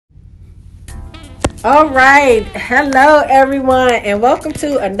All right. Hello, everyone, and welcome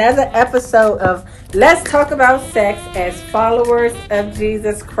to another episode of Let's Talk About Sex as Followers of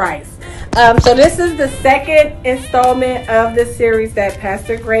Jesus Christ. So this is the second installment of the series that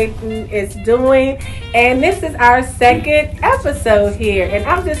Pastor Grayton is doing, and this is our second episode here. And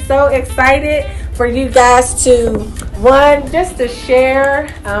I'm just so excited for you guys to, just to share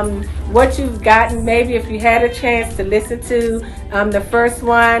what you've gotten. Maybe if you had a chance to listen to the first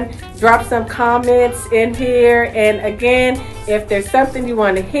one, drop some comments in here. And again, if there's something you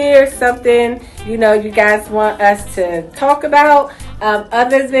want to hear, something you guys want us to talk about,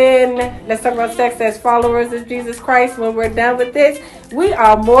 other than let's talk about sex as followers of Jesus Christ, when we're done with this, we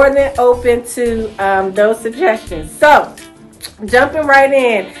are more than open to those suggestions. So, jumping right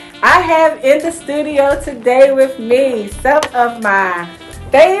in, I have in the studio today with me some of my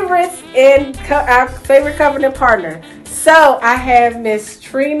favorites in our favorite covenant partner. So I have Miss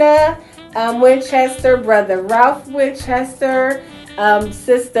Trina Winchester, Brother Ralph Winchester,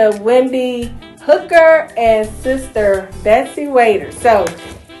 Sister Wendy Hooker, and Sister Bessie Waiter. So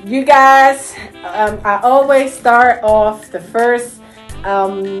you guys, I always start off the first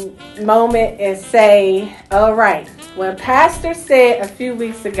moment and say, all right, when Pastor said a few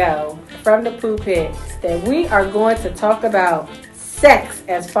weeks ago from the pulpit that we are going to talk about sex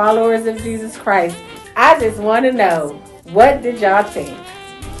as followers of Jesus Christ, I just want to know, what did y'all think?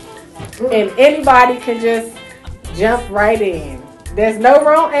 And anybody can just jump right in. There's no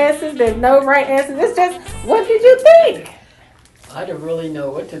wrong answers. There's no right answers. It's just, what did you think? I don't really know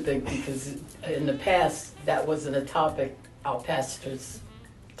what to think, because in the past, that wasn't a topic our pastors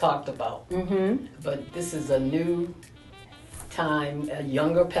talked about. Mm-hmm. But this is a new time, a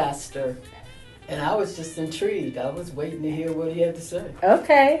younger pastor, and I was just intrigued. I was waiting to hear what he had to say.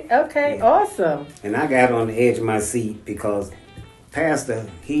 Okay, Yeah. awesome. And I got on the edge of my seat because Pastor,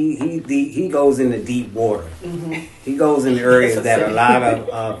 he goes into deep water. Mm-hmm. He goes in areas that a lot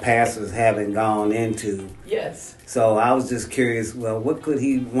of pastors haven't gone into. Yes. So I was just curious, well, what could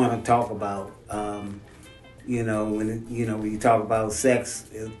he want to talk about? When you talk about sex,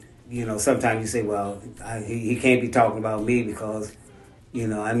 sometimes you say, well, he can't be talking about me because,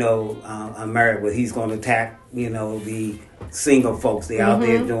 I know I'm married, but he's going to attack, the single folks. They're out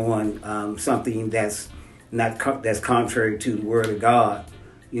there doing something that's that's contrary to the Word of God,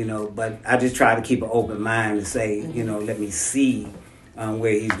 But I just try to keep an open mind and say, let me see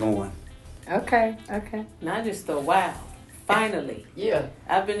where he's going. Okay. And I just thought, wow, finally. Yeah.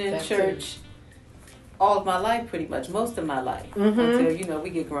 I've been in church all of my life, pretty much, most of my life, until, we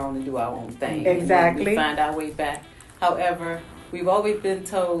get grown and do our own thing. Exactly. And we find our way back. However, we've always been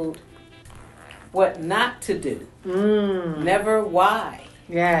told what not to do. Never why.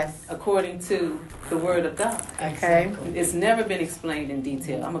 Yes. According to the Word of God. Okay. It's never been explained in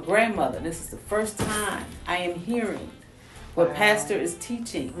detail. I'm a grandmother. This is the first time I am hearing what Pastor is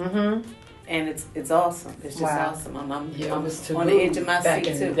teaching. Mm-hmm. And it's awesome. It's just awesome. I'm it was on the edge of my back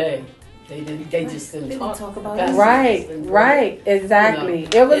seat in too. the day. They just didn't talk about it. Right, exactly.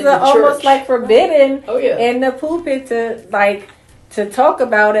 It was in the almost church. like forbidden Oh, yeah. in the pulpit to talk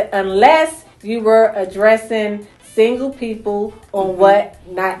about it unless you were addressing single people on what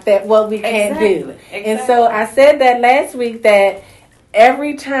we can't do. Exactly. And so I said that last week, that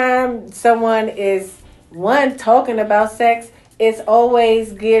every time someone is talking about sex, it's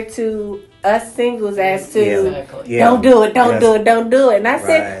always geared to us singles as to Exactly. don't do it. And I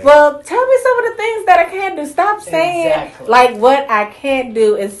said, well, tell me some of the things that I can't do. Stop saying like what I can't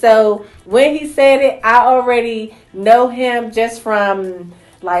do. And so when he said it, I already know him just from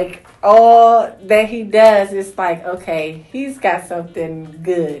like all that he does. It's like, okay, he's got something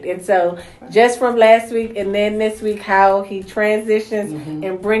good. And so just from last week and then this week, how he transitions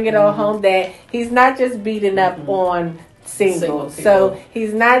and bring it all home, that he's not just beating up on singles. So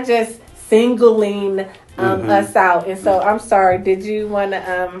he's not just singling us out. And so I'm sorry, did you want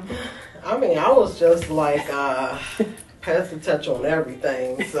to I was just like Pastor touch on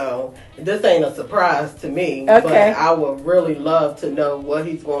everything, so this ain't a surprise to me. Okay. But I would really love to know what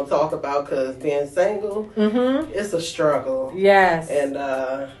he's going to talk about, because being single, it's a struggle. Yes. And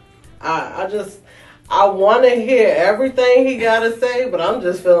I want to hear everything he got to say, but I'm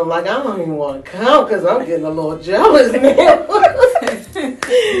just feeling like I don't even want to come, because I'm getting a little jealous now.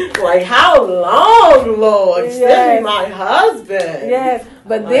 Like, how long, Lord? Send me my husband. Yes.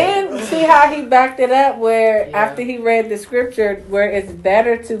 But then see how he backed it up, where after he read the scripture where it's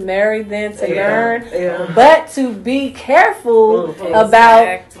better to marry than to learn, but to be careful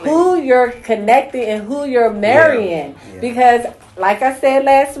about who you're connecting and who you're marrying. Because like I said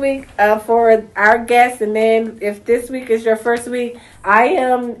last week, for our guests, and then if this week is your first week, I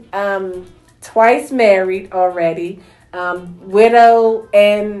am twice married already, widow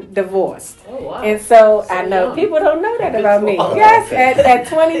and divorced. Oh, wow. And so I know young. people don't know that That's about me. wild. Yes, at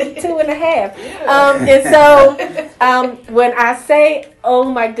 22 and a half. Yeah. And so when I say, oh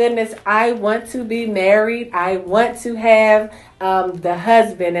my goodness, I want to be married, I want to have the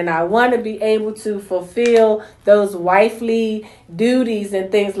husband, and I want to be able to fulfill those wifely duties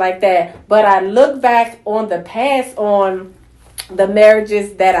and things like that. But I look back on the past, on the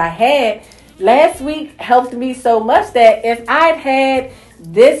marriages that I had. Last week helped me so much that if I'd had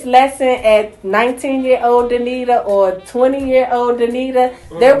this lesson at 19-year-old Denita or 20-year-old Denita,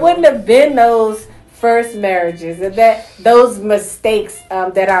 there wouldn't have been those first marriages, those mistakes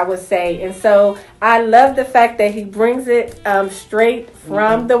that I would say. And so I love the fact that he brings it straight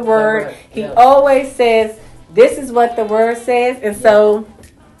from the word. Right. He always says, this is what the word says. And so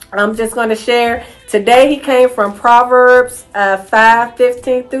I'm just going to share. Today he came from Proverbs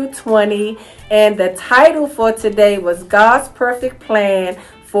 5:15 through 20. And the title for today was God's Perfect Plan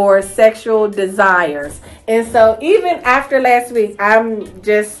for Sexual Desires. And so even after last week, I'm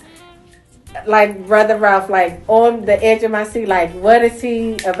just like Brother Ralph, like on the edge of my seat, like what is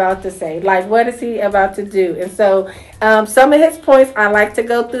he about to say? Like what is he about to do? And so some of his points, I like to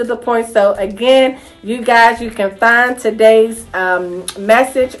go through the points. So again, you guys, you can find today's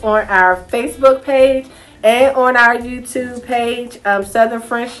message on our Facebook page and on our YouTube page, Southern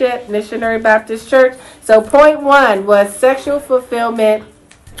Friendship Missionary Baptist Church. So point 1 was sexual fulfillment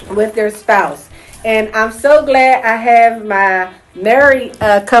with their spouse. And I'm so glad I have my married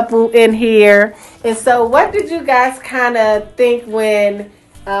couple in here. And so what did you guys kind of think when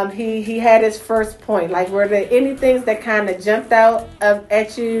he had his first point? Like, were there any things that kind of jumped out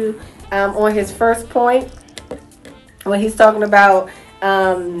at you on his first point when he's talking about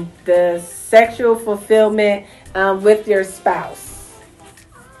the sexual fulfillment with your spouse?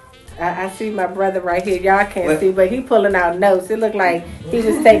 I see my brother right here. Y'all can't see, but he pulling out notes. It looked like he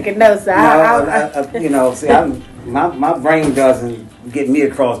was taking notes. So my brain doesn't get me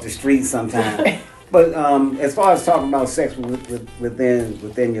across the street sometimes. But as far as talking about sex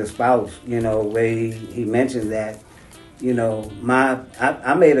within your spouse, where he mentioned that,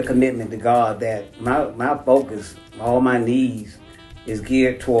 I made a commitment to God that my focus, all my needs, is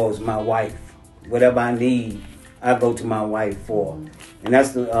geared towards my wife. Whatever I need, I go to my wife for. And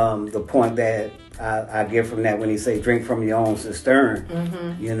that's the point that I get from that when he say drink from your own cistern,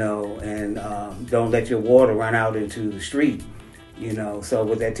 and don't let your water run out into the street, So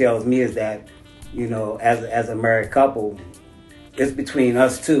what that tells me is that, as a married couple, it's between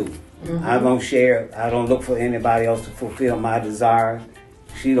us two. I don't share. I don't look for anybody else to fulfill my desire.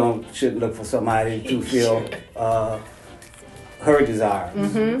 She shouldn't look for somebody to fulfill her desires,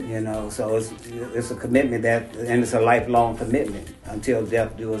 So it's a commitment and it's a lifelong commitment until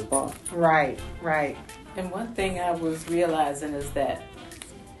death do us part. Right. And one thing I was realizing is that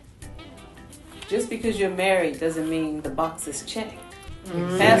just because you're married doesn't mean the box is checked.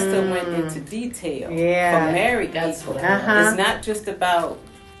 Pastor went into detail for married people. It's not just about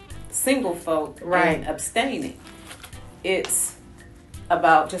single folk and abstaining. It's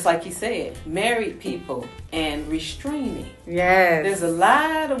about, just like you said, married people and restraining. Yes. There's a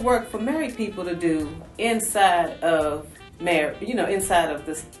lot of work for married people to do inside of marriage, inside of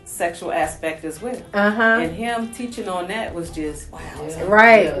the sexual aspect as well. And him teaching on that was just wow.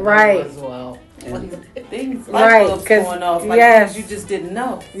 Right. That was wow. Things light bulbs going off, like things you just didn't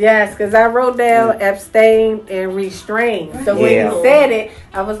know. Yes, because I wrote down abstain and restrain. So when you said it,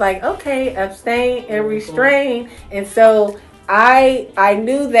 I was like, okay, abstain and restrain. And so I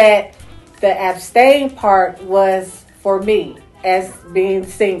knew that the abstain part was for me as being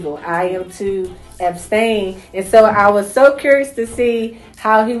single. I am to abstain. And so I was so curious to see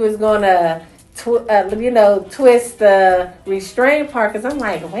how he was going to twist the restrain part, because I'm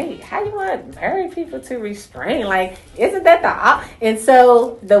like, wait, how you want married people to restrain? Like, isn't that and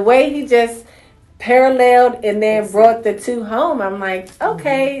so the way he just paralleled and then brought the two home, I'm like,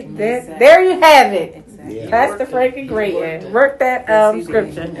 okay, there you have it. Pastor Frankey Grayton worked that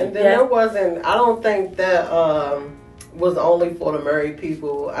scripture. And then there wasn't, I don't think that was only for the married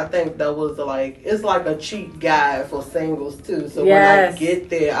people. I think that was it's like a cheat guide for singles too. So when I get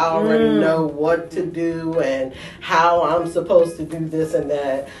there, I already know what to do and how I'm supposed to do this and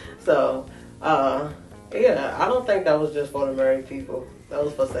that. So, I don't think that was just for the married people. That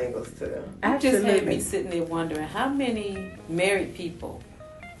was for singles too. It just had me sitting there wondering how many married people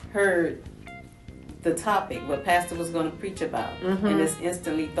heard the topic, what Pastor was going to preach about, and just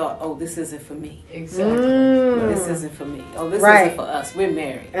instantly thought, oh, this isn't for me. Exactly. This isn't for me. Oh, this isn't for us. We're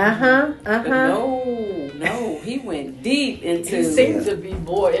married. But no. no, he went deep into. He seemed to be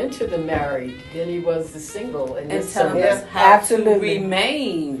more into the married than he was the single, and telling us how to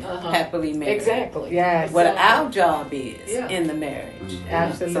remain happily married. Exactly. Yes. What our job is in the marriage. Mm-hmm.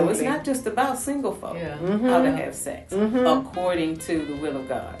 Absolutely. So it's not just about single folk how to have sex according to the will of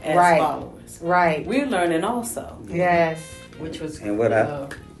God as followers. Right. We're learning also. Yes. Which was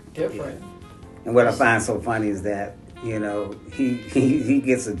different. And what I find so funny is that, you know, he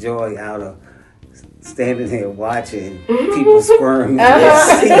gets a joy out of standing there watching people squirm.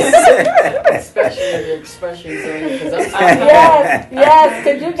 Especially the expressions. Yes.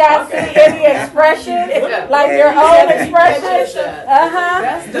 Could you guys see any expressions? Like your own expressions?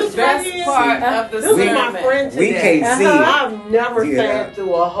 That's the best part of the sermon. This is my friend today. We can't see it. I've never sat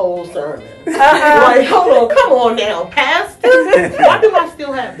through a whole sermon. Like, hold on, come on now, Pastor. Why do I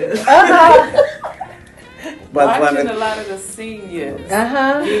still have this? But watching a lot of the seniors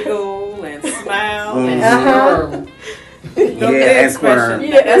giggle and smile and squirm. And squirm.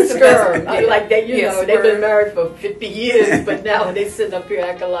 Yeah, and squirm. Like they, you know, they've been married for 50 years, but now they sitting up here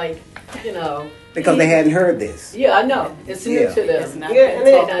acting like, you know. Because they hadn't heard this. Yeah, I know. It's new to them. It's not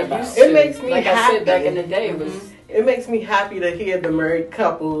it makes me like happy. I said back in the day, it was. It makes me happy to hear the married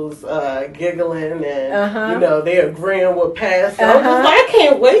couples giggling and, you know, they're agreeing with Pastor. I'm just like, I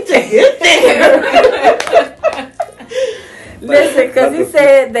can't wait to get there. Listen, because he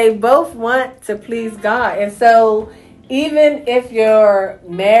said they both want to please God. And so even if you're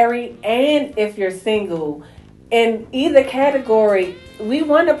married and if you're single, in either category, we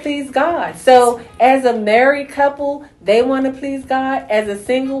want to please God. So as a married couple, they want to please God. As a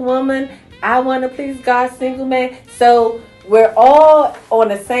single woman, I want to please God, single man. So we're all on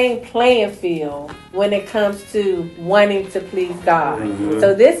the same playing field when it comes to wanting to please God.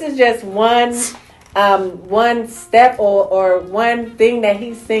 So this is just one step or one thing that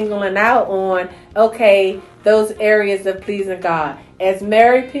he's singling out on. Okay, those areas of pleasing God. As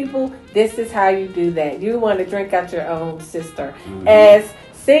married people, this is how you do that. You want to drink out your own sister. As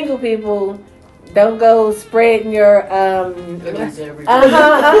single people, don't go spreading your and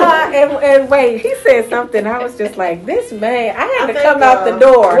wait, he said something. I was just like, this man, I had to come out the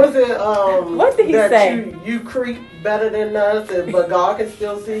door. Was it what did he say? You creep better than us, but God can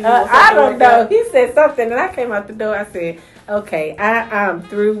still see you. I don't know. He said something, and I came out the door. I said, okay, I'm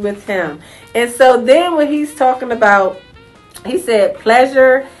through with him. And so then when he's talking about, he said,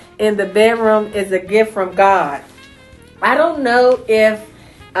 pleasure in the bedroom is a gift from God. I don't know if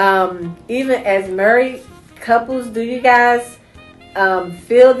even as married couples, do you guys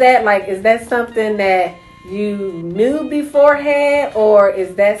feel that? Like, is that something that you knew beforehand, or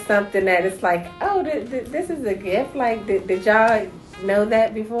is that something that it's like, oh, this is a gift? Like, did y'all know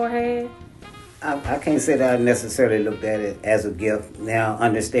that beforehand? I can't say that I necessarily looked at it as a gift. Now,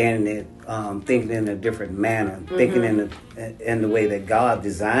 understanding it, thinking in a different manner, thinking in the way that God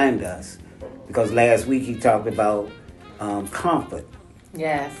designed us. Because last week he talked about comfort.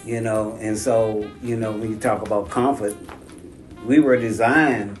 Yes. You know, and so, you know, when you talk about comfort, we were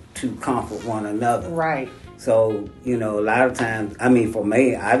designed to comfort one another. Right. So, you know, a lot of times, I mean, for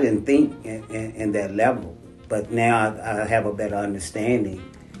me, I didn't think in that level. But now I have a better understanding,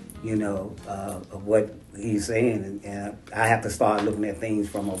 you know, of what he's saying. And I have to start looking at things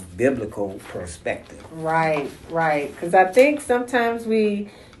from a biblical perspective. Right. Because I think sometimes we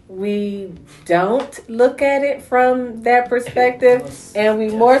don't look at it from that perspective, and we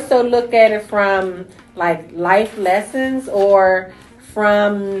more so look at it from like life lessons or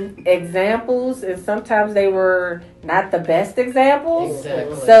from examples, and sometimes they were not the best examples.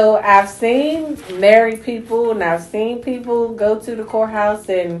 Exactly. So I've seen married people, and I've seen people go to the courthouse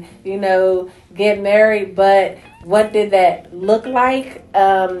and, you know, get married, but what did that look like?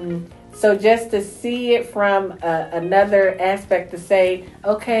 So just to see it from another aspect, to say,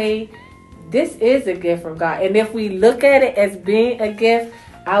 okay, this is a gift from God. And if we look at it as being a gift,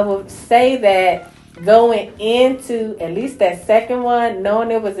 I would say that going into at least that second one, knowing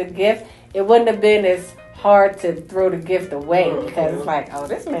it was a gift, it wouldn't have been as hard to throw the gift away, because it's like, oh,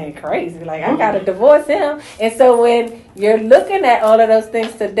 this man crazy. Like, I got to divorce him. And so when you're looking at all of those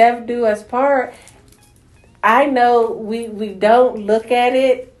things, to death do us part, I know we don't look at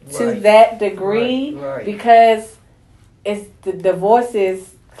it to that degree, because it's the divorce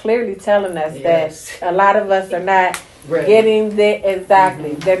is clearly telling us that a lot of us are not getting there.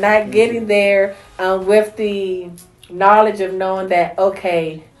 Exactly. They're not getting there with the knowledge of knowing that,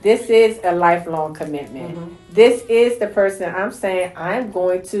 okay, this is a lifelong commitment. This is the person I'm saying I'm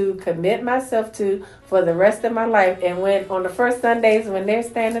going to commit myself to for the rest of my life. And when on the first Sundays when they're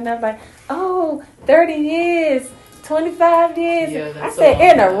standing up like, oh, 30 years, 25 years. Yeah, I said,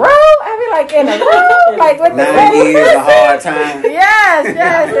 in a row? I be like, in a row? Like, with 9 years, a hard time. Yes.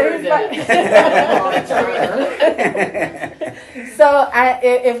 So,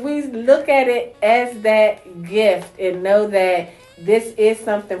 if we look at it as that gift and know that this is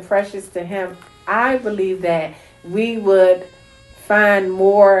something precious to him, I believe that we would find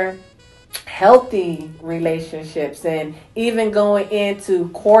more healthy relationships, and even going into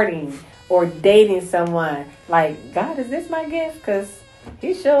courting or dating someone. Like, God, is this my gift? Because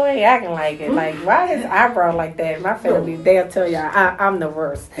he sure ain't acting like it. Like, why his eyebrow like that? My family, they'll tell y'all I'm the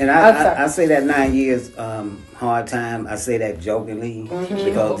worst. And I say that 9 years hard time. I say that jokingly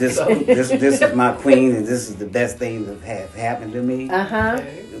because this is my queen, and this is the best thing that have happened to me.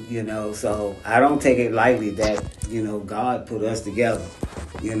 You know, so I don't take it lightly that, you know, God put us together.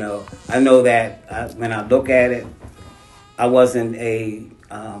 You know, I know that when I look at it, I wasn't a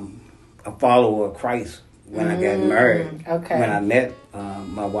follower of Christ when I got married. When I met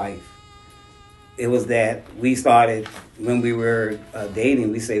my wife, it was that we started when we were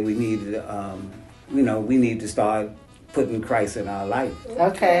dating. We say we needed, we need to start putting Christ in our life.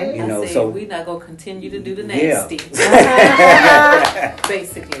 You know, so we're not gonna continue to do the nasty.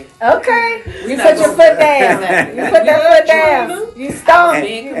 Basically. You put your foot down. You put that foot down. You stomp.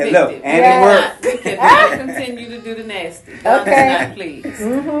 Being convicted. convicted. And it worked. We cannot continue to do the nasty. Not please.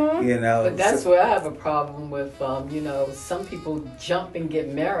 You know, but that's where I have a problem with. You know, some people jump and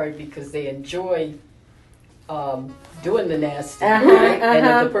get married because they enjoy doing the nasty. And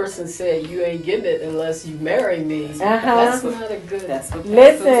if the person said, you ain't getting it unless you marry me, that's not a good.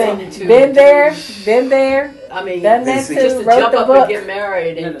 Listen, been there. I mean, just to jump up and get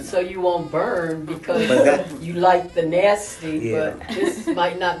married, and so you won't burn because you like the nasty, but this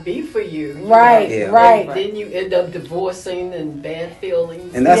might not be for you. Right. And then you end up divorcing and bad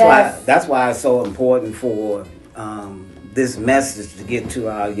feelings. And that's why it's so important for this message to get to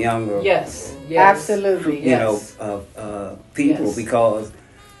our younger, absolutely, people, because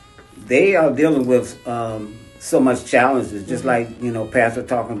they are dealing with so much challenges. Just like Pastor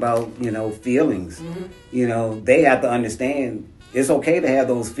talking about feelings. They have to understand it's okay to have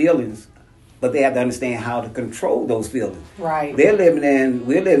those feelings, but they have to understand how to control those feelings. Right. We're living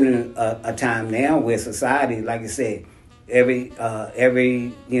in a time now where society, like you said, every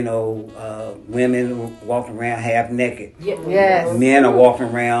women walking around half naked. Yes. Men are walking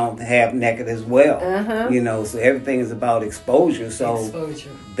around half naked as well. So everything is about exposure. So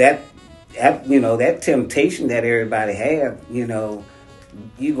that temptation that everybody have, you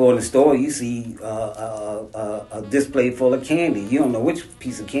go in the store, you see a display full of candy. You don't know which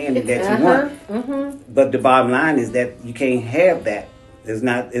piece of candy that you want. But the bottom line is that you can't have that. It's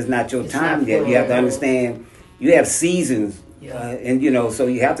not your time yet. You have to understand. You have seasons, and so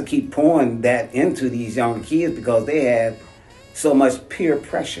you have to keep pouring that into these younger kids because they have so much peer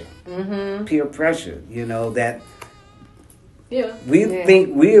pressure. Peer pressure, that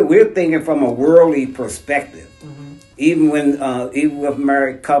we're thinking from a worldly perspective. Even with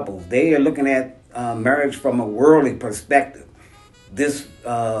married couples, they are looking at marriage from a worldly perspective. This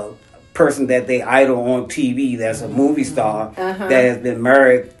person that they idol on TV, that's a movie star that has been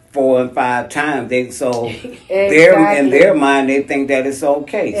married 4 and 5 times. In their mind, they think that it's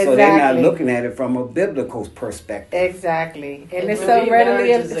okay. So they're not looking at it from a biblical perspective. Exactly. And it's so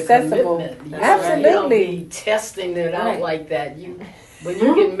readily accessible. Absolutely. You don't be testing it out like that. When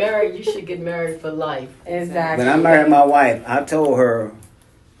you get married, you should get married for life. Exactly. When I married my wife, I told her,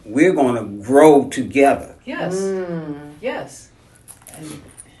 we're going to grow together. Yes. Yes. And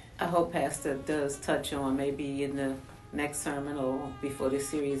I hope Pastor does touch on, maybe in the next sermon or before this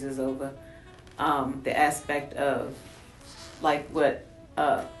series is over, the aspect of like what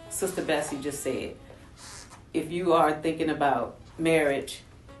Sister Bessie just said. If you are thinking about marriage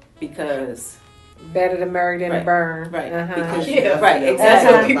because better to marry than to burn. Right. Because,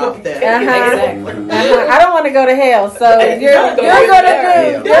 exactly. People think. I don't want to go to hell, so you're going to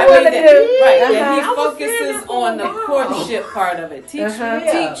do. Right. And he focuses on the courtship part of it.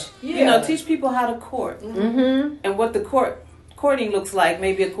 Teach people how to court and what the courting looks like,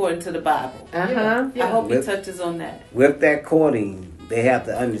 maybe according to the Bible. I hope he touches on that. With that courting, they have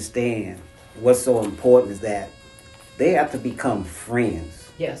to understand what's so important is that they have to become friends.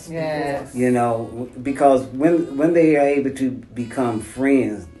 Yes. Because when they are able to become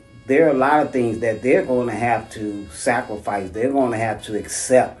friends, there are a lot of things that they're going to have to sacrifice. They're going to have to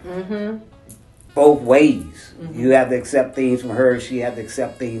accept both ways. You have to accept things from her. She has to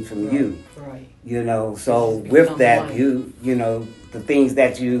accept things from you. Right. So with that, the things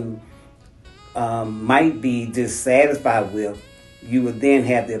that you might be dissatisfied with, you would then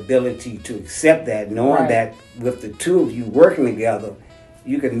have the ability to accept that, knowing that with the two of you working together,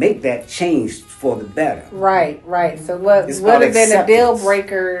 you can make that change for the better. Right. So what would have been a deal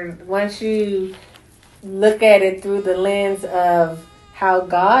breaker once you look at it through the lens of how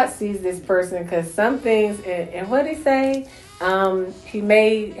God sees this person? Because some things, and what did he say? He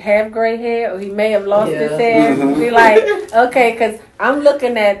may have gray hair, or he may have lost his hair. Be like, okay, because I'm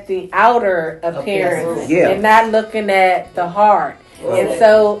looking at the outer appearance and not looking at the heart. And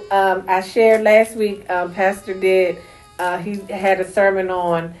so I shared last week, Pastor did, he had a sermon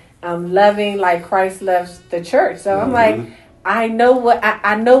on loving like Christ loves the church. So I'm like, I know what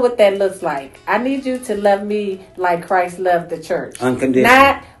that looks like. I need you to love me like Christ loved the church. Unconditional.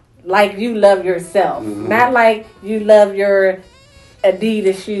 Not like you love yourself. Not like you love your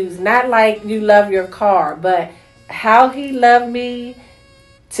Adidas shoes. Not like you love your car. But how he loved me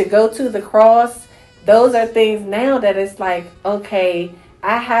to go to the cross, those are things now that it's like, okay,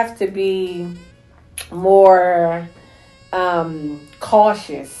 I have to be more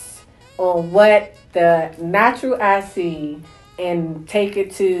cautious on what the natural eye see and take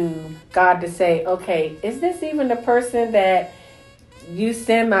it to God to say, okay, is this even the person that you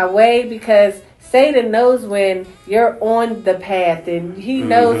send my way? Because Satan knows when you're on the path, and he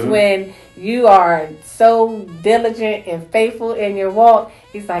knows when you are so diligent and faithful in your walk.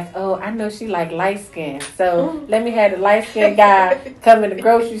 He's like, oh, I know she like light skin, so let me have the light skin guy come in the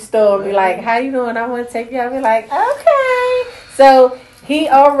grocery store and be like, how you doing? I want to take you out. Be like, okay. So he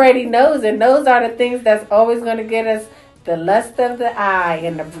already knows, and those are the things that's always going to get us the lust of the eye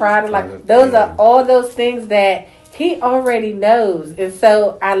and the pride of life. Those are all those things that he already knows. And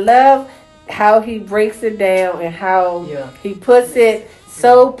so I love how he breaks it down and how he puts it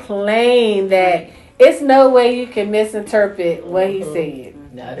so plain that it's no way you can misinterpret what he said.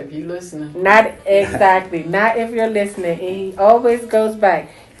 Not if you're listening. Not exactly. Not if you're listening. And he always goes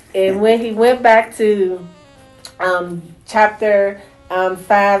back. And when he went back to chapter 5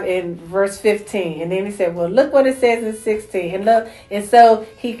 and verse 15, and then he said, well, look what it says in 16. And look, and so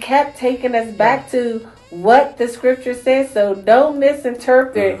he kept taking us back to what the scripture says. So don't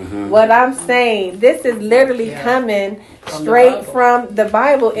misinterpret what I'm saying. This is literally coming straight from the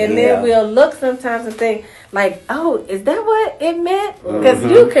Bible. And then we'll look sometimes and think like, oh, is that what it meant? Because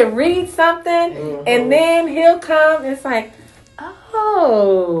you can read something and then he'll come and it's like,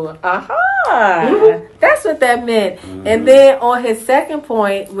 oh, that's what that meant. And then on his second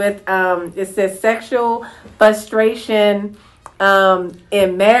point with it says sexual frustration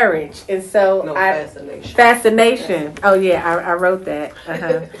in marriage. And so fascination. Oh yeah, I wrote that.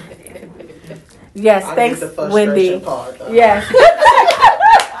 Yes, thanks, Wendy. Yes.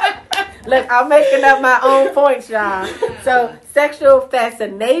 Look, I'm making up my own points, y'all. So sexual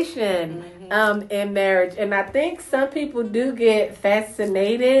fascination in marriage. And I think some people do get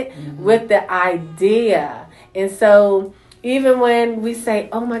fascinated with the idea. And so even when we say,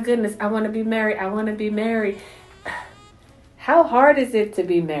 oh my goodness, I want to be married, I want to be married. How hard is it to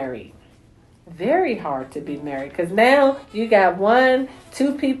be married? Very hard to be married. Because now you got 1,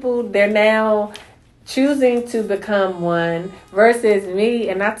 2 people, they're now choosing to become one versus me.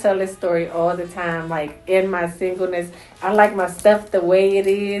 And I tell this story all the time, like in my singleness, I like my stuff the way it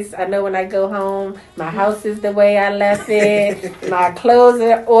is. I know when I go home, my house is the way I left it. My clothes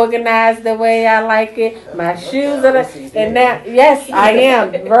are organized the way I like it. My shoes are and now, yes, I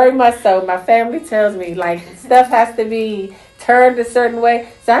am very much so. My family tells me like stuff has to be turned a certain way.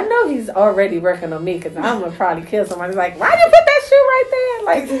 So I know he's already working on me because I'm going to probably kill somebody. He's like, why you put that shoe right there?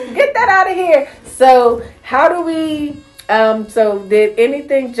 Like, get that out of here. So how do we, so did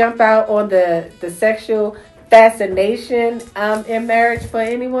anything jump out on the sexual fascination in marriage for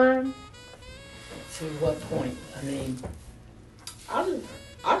anyone? To what point? I mean,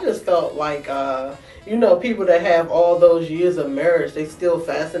 I just felt like, people that have all those years of marriage, they still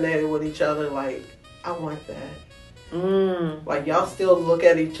fascinated with each other. Like, I want that. Like y'all still look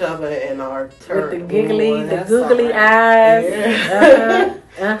at each other and are turned with the googly eyes. Yeah.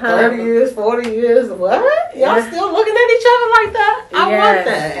 30 years, 40 years, what? Y'all still looking at each other like that? I want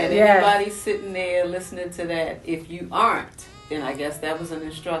that. And anybody sitting there listening to that, if you aren't, then I guess that was an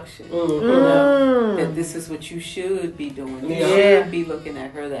instruction. That this is what you should be doing. You should be looking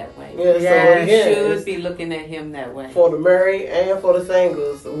at her that way. You should be looking at him that way. For the married and for the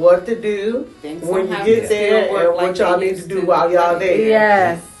singles, what to do when you get there and what y'all need to do while y'all there.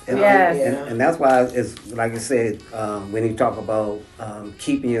 Yes. And that's why it's like I said, when you talk about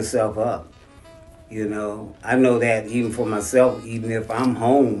keeping yourself up, I know that even for myself, even if I'm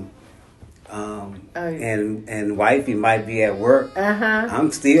home, and wifey might be at work.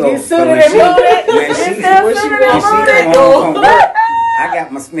 I'm still when she come home from work, I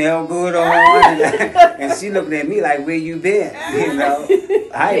got my smell good on, and she looking at me like, "Where you been?" You know,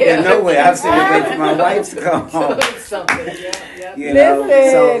 I ain't been nowhere. I'm sitting waiting for my wife to come home. You know,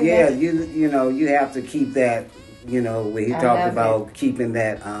 so yeah, you know, you have to keep that. You know, where he talked about keeping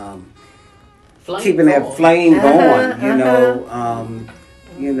that flame going.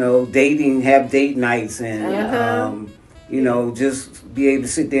 You know, dating, have date nights, and you know, just be able to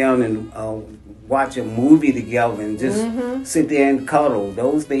sit down and watch a movie together and just sit there and cuddle.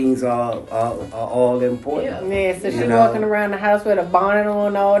 Those things are all important. Yeah, so she walking around the house with a bonnet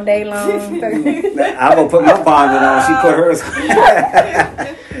on all day long. I will put my bonnet on. She put hers on.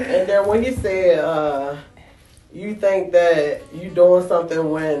 And then when you said you think that you doing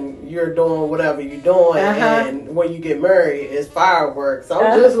something when you're doing whatever you're doing, and when you get married, it's fireworks.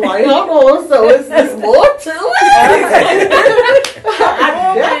 I'm just like, hold on, so is this more to it?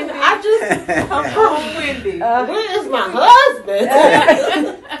 Come on, Wendy. Where is my husband?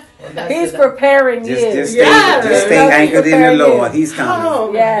 He's preparing you. Just stay anchored in the Lord. He's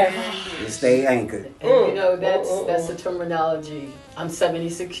coming. Just stay anchored. And you know, that's the terminology. I'm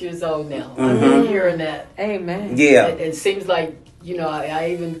 76 years old now. I've been hearing that. Amen. Yeah. It seems like, you know, I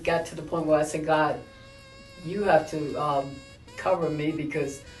even got to the point where I said, God, you have to cover me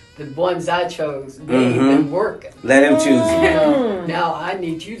because the ones I chose, they ain't been working. Let him choose you. You know, now I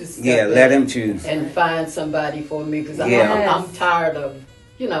need you to step in let him choose. and find somebody for me because I'm tired of,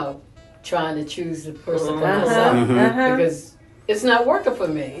 you know, trying to choose the person for myself because it's not working for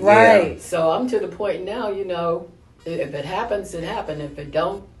me. Right. So I'm to the point now, you know, if it happens, it happened. If it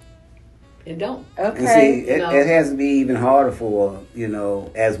don't, it don't. Okay. And see, it has to be even harder for, you know,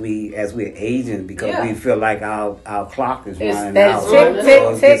 as we're aging because we feel like our clock is running out. So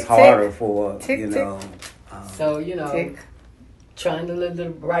it gets harder for, you know. So, you know, trying to live the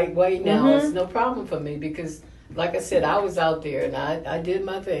right way now is no problem for me because, like I said, I was out there and I did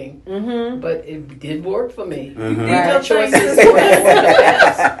my thing, but it did work for me. My choices were in the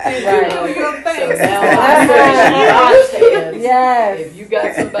past. So now I'm Yes. If you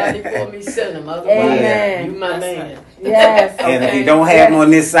got somebody for me, send them. Otherwise, you my man. Yes. And if you don't have him on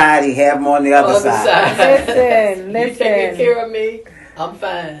this side, he have him on the other side. Listen. You taking care of me, I'm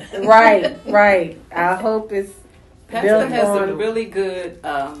fine. Right. I hope it's Pastor has a really good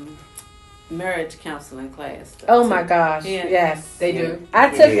marriage counseling class. Oh my gosh, yes. They do. I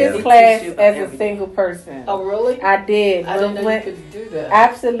took his class as a single person. Oh really? I did. I didn't know you could do that.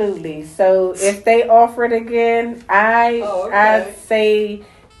 Absolutely. So if they offer it again, I say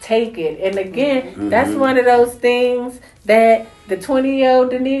take it. And again, that's one of those things that the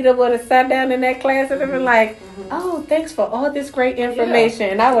 20-year-old Denita would have sat down in that class and been like, oh, thanks for all this great information.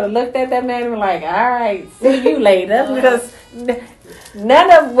 And I would have looked at that man and been like, all right, see you later. Because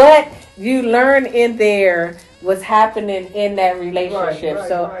none of what you learn in there was happening in that relationship.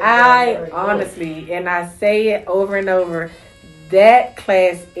 I honestly, and I say it over and over, that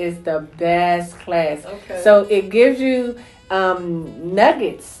class is the best class. Okay. So it gives you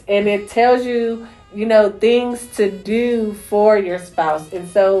nuggets and it tells you, you know, things to do for your spouse. And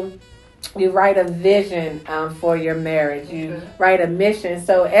so you write a vision for your marriage. You write a mission.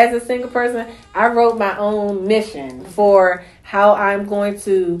 So as a single person, I wrote my own mission for how I'm going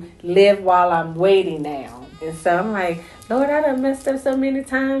to live while I'm waiting now. And so I'm like, Lord, I done messed up so many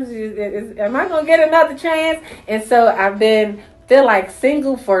times. Am I going to get another chance? And so I've feel like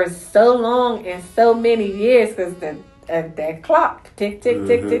single for so long and so many years because that clock, tick, tick,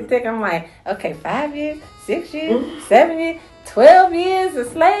 tick, tick, tick. I'm like, okay, 5 years, 6 years, 7 years, 12 years a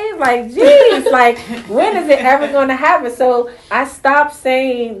slave. Like, geez, like, when is it ever going to happen? So I stopped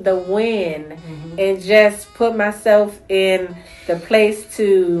saying the when and just put myself in the place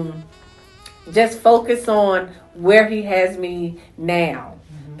to just focus on where he has me now.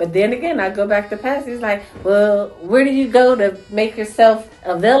 But then again, I go back to past. He's like, well, where do you go to make yourself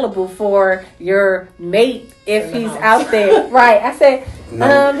available for your mate if he's out there? Right. I said,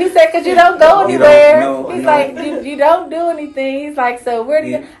 he said, because you don't go anywhere. He's like, you don't do anything. He's like, so where do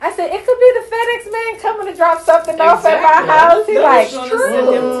you? I said, it could be the FedEx man coming to drop something off at my house. He's like,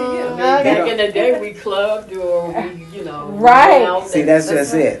 true. Back in the day, we clubbed or we, you know. Right. See, that's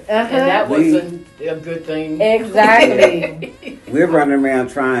just it. And that wasn't a good thing. Exactly. We're running around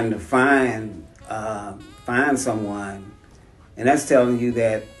trying to find someone, and that's telling you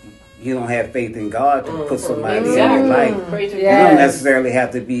that you don't have faith in God to put somebody in your life. Yes. You don't necessarily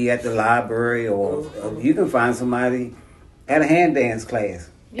have to be at the library, or you can find somebody at a hand dance class.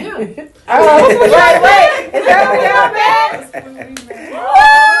 Yeah. Wait. Is that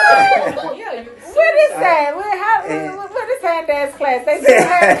what y'all What is that? What is hand dance class? They do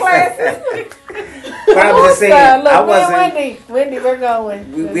hand classes. But I was just saying, I wasn't. Wendy, we're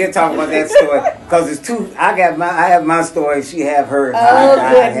going. We're talking about that story because it's two. I have my story. She have hers.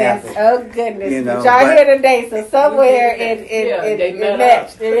 Oh goodness! You know, y'all here today, so somewhere it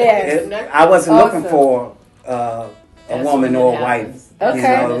matched. Yes. I wasn't looking for a woman or a wife.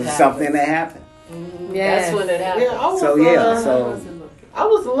 Okay. You know, something that happened. Yes. That's when it happened. I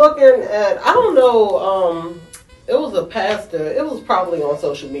was looking at. I don't know. It was a pastor. It was probably on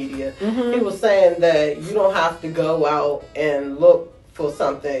social media. Mm-hmm. He was saying that you don't have to go out and look for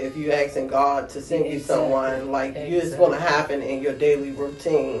something if you're asking God to send you someone. Like it's going to happen in your daily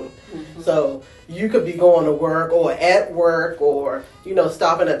routine. Mm-hmm. So you could be going to work or at work or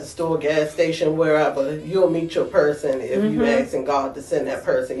stopping at the store, gas station, wherever. You'll meet your person if you're asking God to send that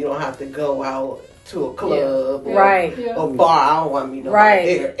person. You don't have to go out to a club or bar. I don't want to meet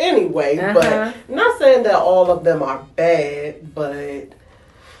nobody there anyway. But not saying that all of them are bad, but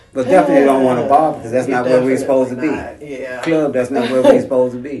definitely don't want to bar because that's not where we're supposed to be. Yeah, club, that's not where we're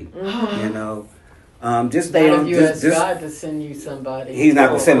supposed to be. You know, just stay on. You ask God to send you somebody. He's not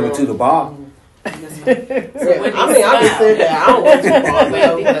gonna send them to the bar. I just said that I don't want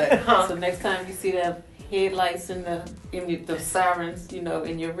to bar. So next time you see that headlights in the sirens,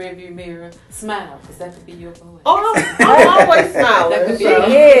 in your rearview mirror, smile, because that could be your voice. Oh, I'm always smiling. She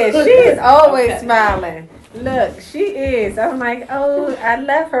is always smiling. Look, she is. I'm like, oh, I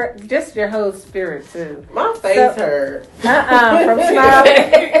love her. Just your whole spirit too. My face hurt. From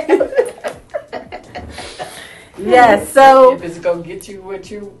smiling. Yeah, so if it's gonna get you what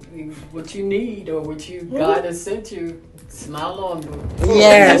you need or what God has sent you, smile on them.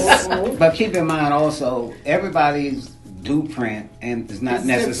 Yes. But keep in mind also, everybody's blueprint and it's not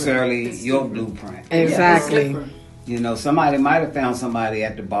necessarily your blueprint. Exactly. Somebody might have found somebody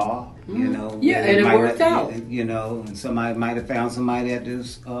at the bar. And it worked out. And somebody might have found somebody at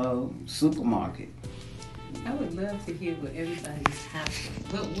this supermarket. I would love to hear what everybody's happening.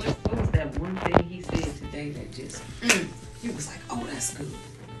 What was that one thing he said today that just you was like, oh, that's good.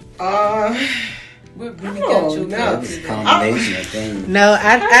 What really got you? It's a combination of things. No,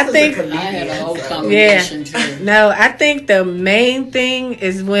 I think I had a whole combination too. No, I think the main thing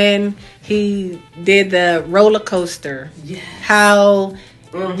is when he did the roller coaster. Yes. How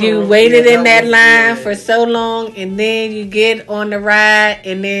you waited in that line for so long, and then you get on the ride,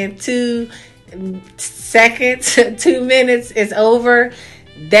 and then 2 seconds, 2 minutes is over.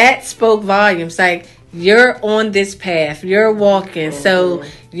 That spoke volumes. Like, you're on this path, you're walking, so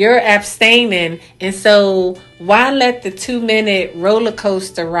you're abstaining, and so why let the 2-minute roller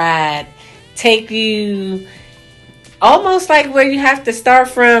coaster ride take you almost like where you have to start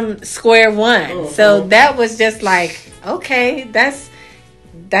from square one? So that was just like, okay, that's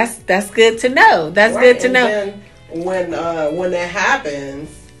good to know. That's good to know. And then when that happens,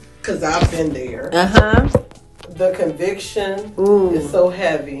 because I've been there. The conviction is so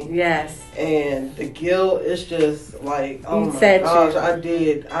heavy. Yes. And the guilt is just like, oh my gosh,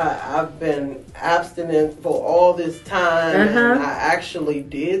 I've been abstinent for all this time and I actually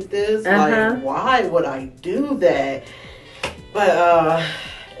did this. Like, why would I do that? But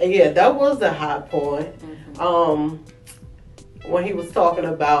that was the high point. When he was talking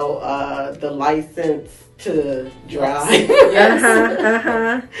about the license to drive.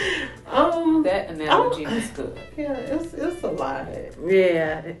 That analogy was good. Yeah, it's a lot.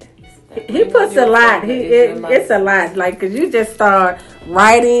 Yeah. He puts a lot. It's a lot. Like, cause you just start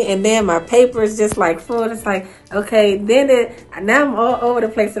writing, and then my paper is just like full. It's like, okay, now I'm all over the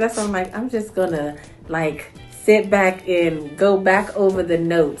place. So that's why I'm like, I'm just gonna like sit back and go back over the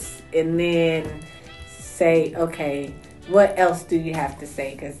notes, and then say, okay, what else do you have to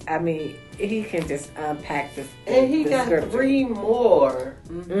say? Because I mean, he can just unpack this. And he got scripture. 3 more.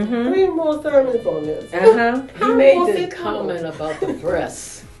 3 more sermons on this. He made the comment about the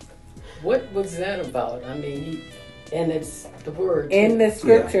breasts. What was that about? I mean, and it's the word in the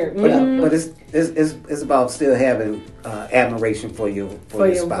scripture. Yeah. But it's about still having admiration for your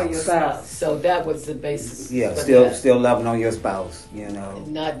spouse. So that was the basis. Yeah, still loving on your spouse.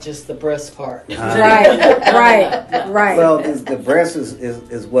 Not just the breast part. Right. Well, the breast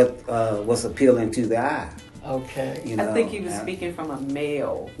is what's appealing to the eye. Okay. I think he was speaking from a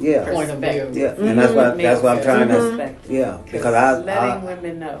male point of view. Yeah, and that's what I'm trying to. Yeah, because letting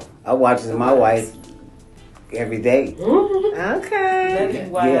women know. I watch my wife every day. Okay. Letting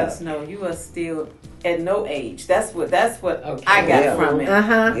wives know you are still at no age. That's what I got from it.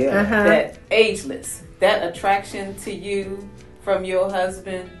 That ageless. That attraction to you from your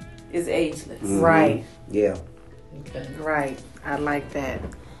husband is ageless. Right. Yeah. Okay. Right. I like that.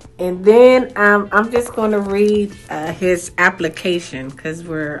 And then I'm just going to read his application because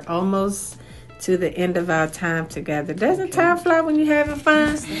we're almost to the end of our time together. Doesn't time fly when you're having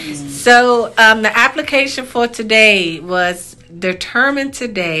fun? So the application for today was determine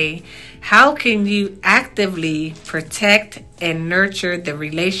today how can you actively protect and nurture the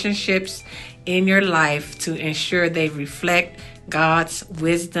relationships in your life to ensure they reflect God's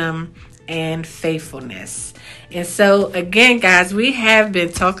wisdom and faithfulness. And so again, guys, we have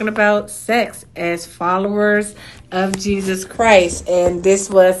been talking about sex as followers of Jesus Christ, and this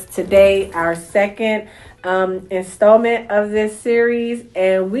was today our second installment of this series,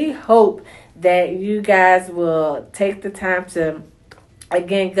 and we hope that you guys will take the time to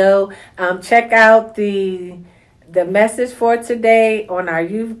again go check out the message for today on our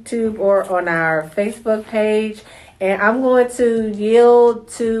YouTube or on our Facebook page. And I'm going to yield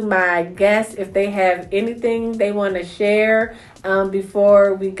to my guests if they have anything they want to share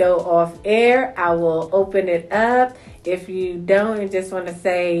before we go off air. I will open it up. If you don't and just want to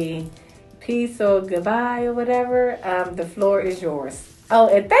say peace or goodbye or whatever, the floor is yours. Oh,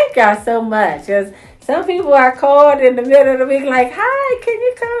 and thank y'all so much. Because some people I called in the middle of the week like, hi, can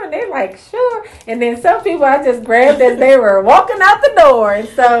you come? And they're like, sure. And then some people I just grabbed as they were walking out the door. And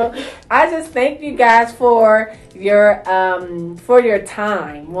so I just thank you guys for your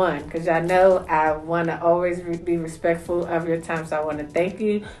time, one, because I know I want to always be respectful of your time. So I want to thank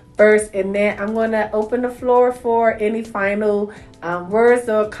you first. And then I'm going to open the floor for any final words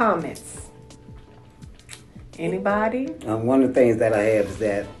or comments. Anybody? One of the things that I have is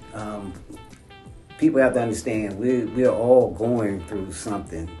that people have to understand we're all going through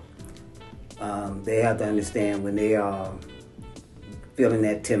something. They have to understand when they are feeling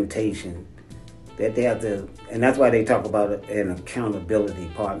that temptation that they have to, and that's why they talk about an accountability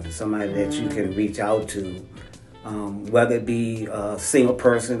partner, somebody that you can reach out to, whether it be a single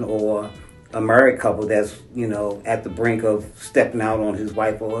person or a married couple that's, at the brink of stepping out on his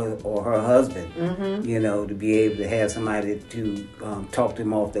wife or her husband, to be able to have somebody to talk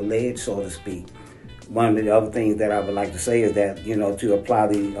them off the ledge, so to speak. One of the other things that I would like to say is that, to apply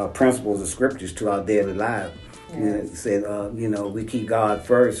the principles of scriptures to our daily life. Yes. Said, we keep God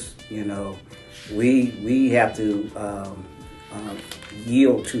first, we have to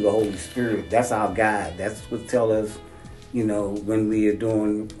yield to the Holy Spirit. That's our guide. That's what tells us, when we are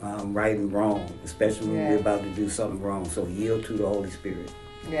doing right and wrong, especially when we're about to do something wrong. So yield to the Holy Spirit.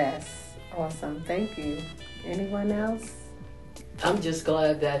 Yes. Awesome. Thank you. Anyone else? I'm just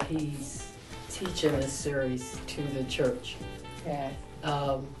glad that he's teaching this series to the church. Yeah.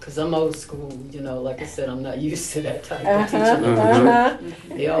 Because I'm old school, like I said, I'm not used to that type of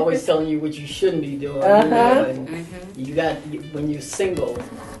teaching. They're always telling you what you shouldn't be doing, and you got, when you're single,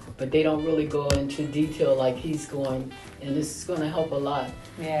 but they don't really go into detail like he's going, and this is going to help a lot.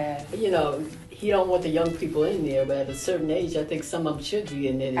 Yeah. He don't want the young people in there, but at a certain age, I think some of them should be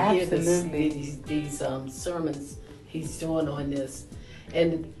in there to hear these sermons he's doing on this.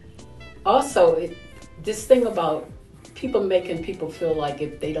 And also, this thing about people making people feel like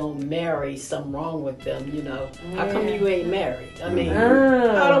if they don't marry, something wrong with them, How come you ain't married? I mean,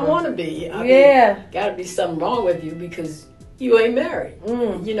 I don't want to be. I mean, got to be something wrong with you because you ain't married.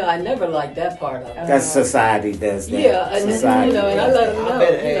 I never liked that part of it. That's society does that. Yeah, and and I let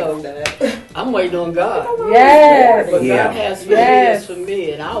them know, I'm waiting on God. Yes. But God has years for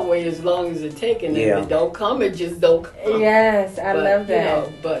me, and I'll wait as long as it takes. And if it don't come, it just don't come. Yes, I love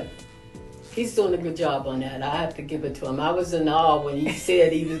that. But he's doing a good job on that. I have to give it to him. I was in awe when he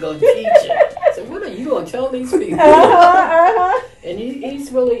said he was going to teach it. So what are you going to tell these people? And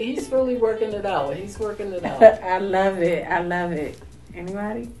he's really working it out. He's working it out. I love it.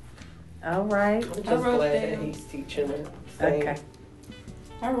 Anybody? All right. I'm just glad that he's teaching it. Okay.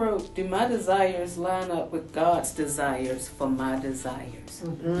 I wrote, do my desires line up with God's desires for my desires?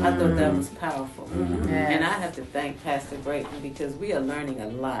 I thought that was powerful. And I have to thank Pastor Grayton because we are learning a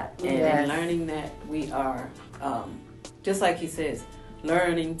lot. And in learning that, we are, just like he says,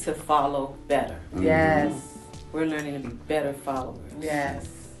 learning to follow better. Yes. We're learning to be better followers. Yes.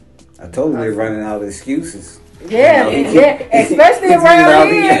 I told you we're running out of excuses. Yeah, especially around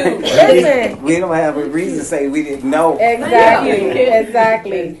here. Listen. We don't have a reason to say we didn't know. Exactly.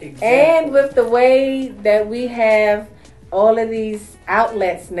 And with the way that we have all of these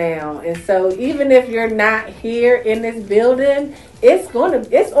outlets now, and so even if you're not here in this building, it's on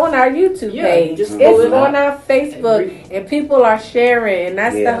our YouTube page. It's on our Facebook, and people are sharing, and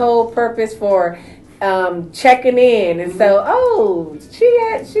that's the whole purpose for checking in. And so,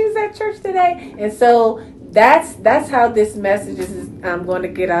 she's at church today, and so that's how this message is going to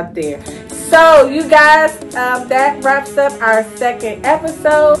get out there. So, you guys, that wraps up our second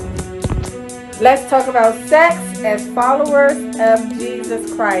episode. Let's talk about sex as followers of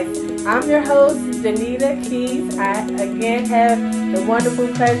Jesus Christ. I'm your host, Denita Keys. I again have the wonderful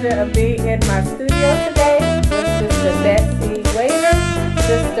pleasure of being in my studio today with Sister Bessie Waiter,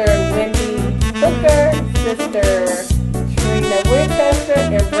 Sister Wendy Hooker, Sister Trina Winchester,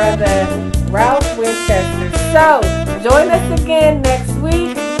 and Brother Ralph Winchester. So, join us again next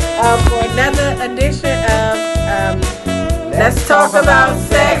week for another edition of Let's Talk About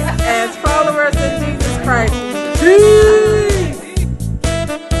Sex as Followers of Jesus Christ. Peace.